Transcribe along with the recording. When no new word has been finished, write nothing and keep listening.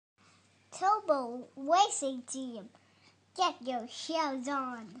Turbo Racing Team. Get your shoes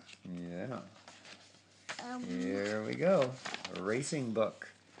on. Yeah. Here we go. A racing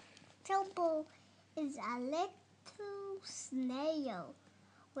book. Turbo is a little snail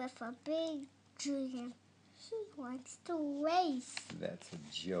with a big dream. He wants to race. That's a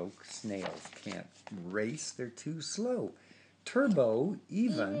joke. Snails can't race. They're too slow. Turbo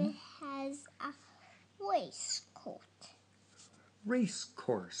even has a race course. Race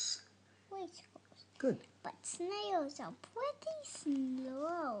course. Race course. Good. But snails are pretty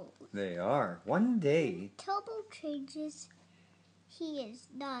slow. They are. One day. Turbo changes. He is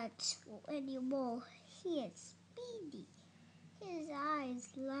not slow anymore. He is speedy. His eyes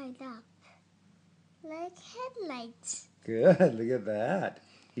light up like headlights. Good. Look at that.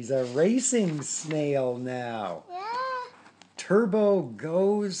 He's a racing snail now. Yeah. Turbo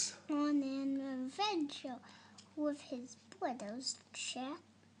goes on an adventure with his brothers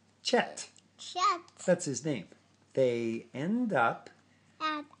Chet. That's his name. They end up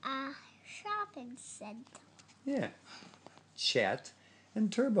at a shopping center. Yeah. Chet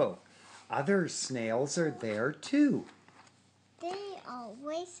and Turbo. Other snails are there too. They are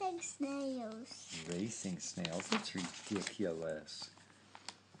racing snails. Racing snails? That's ridiculous.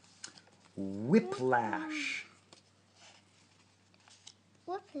 Whiplash.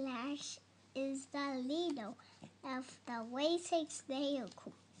 Whiplash is the leader of the racing snail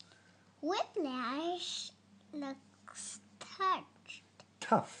crew. Whiplash looks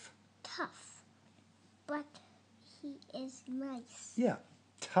Tough. But he is nice. Yeah.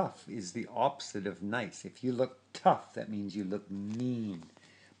 Tough is the opposite of nice. If you look tough, that means you look mean.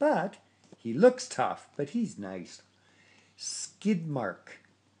 But he looks tough, but he's nice. Skidmark.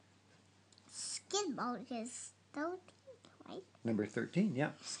 Skidmark is 13, right? Number 13,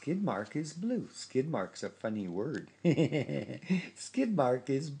 yeah. Skidmark is blue. Skidmark's a funny word. Skidmark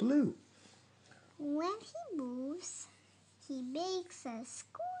is blue. When he moves, he makes a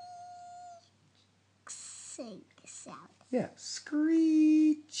squeaking sound. Yeah,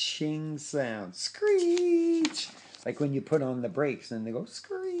 screeching sound. Screech! Like when you put on the brakes and they go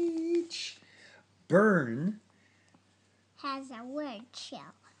screech. Burn has a red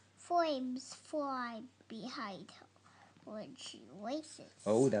shell. Flames fly behind her when she races.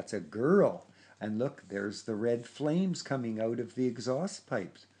 Oh, that's a girl. And look, there's the red flames coming out of the exhaust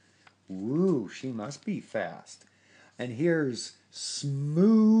pipes. Woo, she must be fast. And here's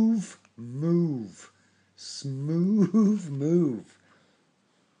smooth move. Smooth move.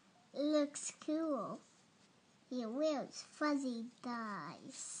 Looks cool. He wears fuzzy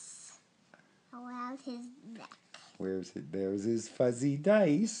dice around his neck. Where's it? There's his fuzzy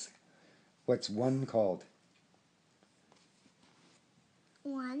dice. What's one called?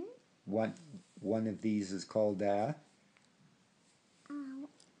 One. One of these is called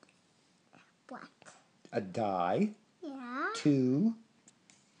what? A die. Yeah. Two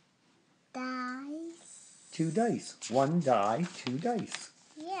dice. One die, two dice.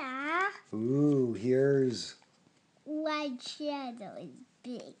 Yeah. Ooh, here's White Shadow is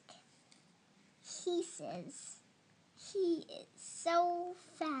big. He says he is so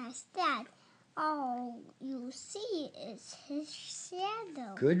fast that all you see is his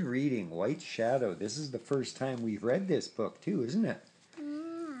shadow. Good reading, White Shadow. This is the first time we've read this book too, isn't it?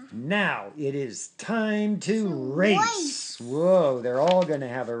 Now it is time to race. Whoa, they're all going to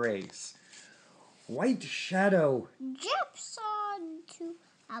have a race. White Shadow jumps onto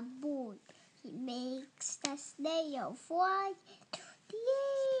a board. He makes the snail fly to the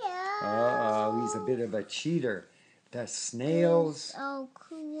air. Uh-oh, he's a bit of a cheater. The snails... Oh,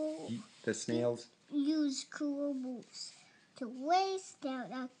 cool. The snails... Use cool moves to race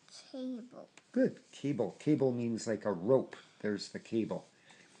down a cable. Good. Cable. Cable means like a rope. There's the cable.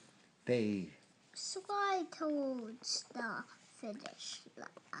 They slide towards the finish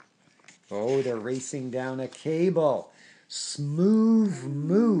line. Oh, they're racing down a cable. Smooth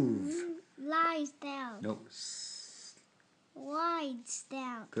move. Lies down. No. Slides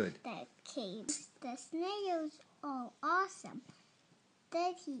down. Good. The cable. The snails are awesome.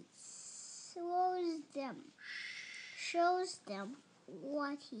 Then he shows them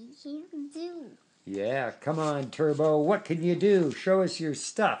what he can do. Yeah, come on, Turbo. What can you do? Show us your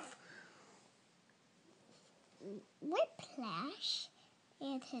stuff. Whiplash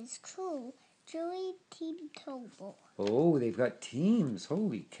and his crew join Team Turbo. Oh, they've got teams.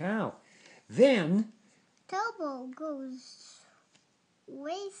 Holy cow. Then... Turbo goes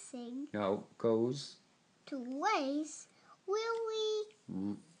racing. No, goes... To race.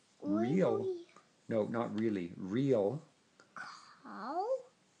 Real. No, not really. Real. Cow?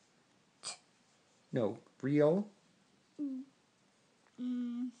 No, real.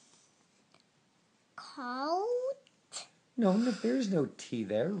 No, there's no T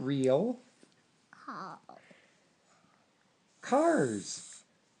there. Real. Cow. Cars.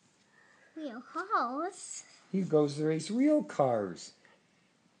 Real horse. He goes to race real cars.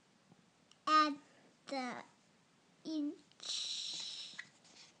 At the inch.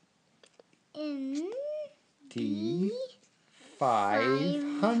 In. T.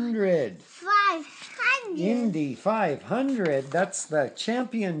 500. 500. Indy 500. That's the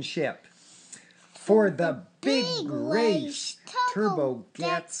championship. For the big race, Turbo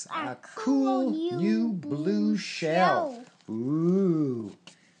gets a cool new blue shell. Ooh,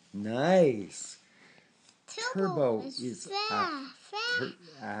 nice. Turbo is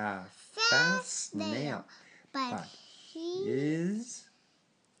a fast snail, but is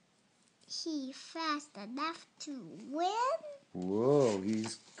he fast enough to win? Whoa,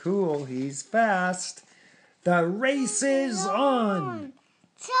 he's cool. He's fast. The race is on.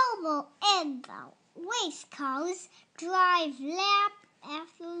 Turbo and the race cars drive lap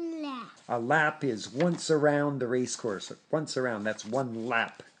after lap. A lap is once around the race course. Once around, that's one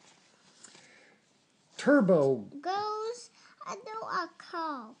lap. Turbo goes under a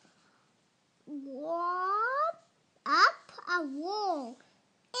car. Walk up a wall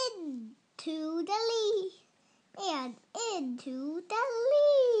into the lead. And into the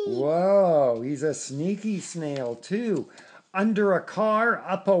lead. Whoa, he's a sneaky snail too. Under a car,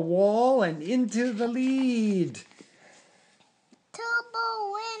 up a wall, and into the lead.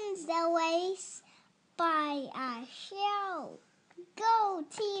 Turbo wins the race by a shell. Go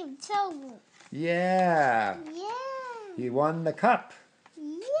Team Turbo. Yeah. Yeah. He won the cup.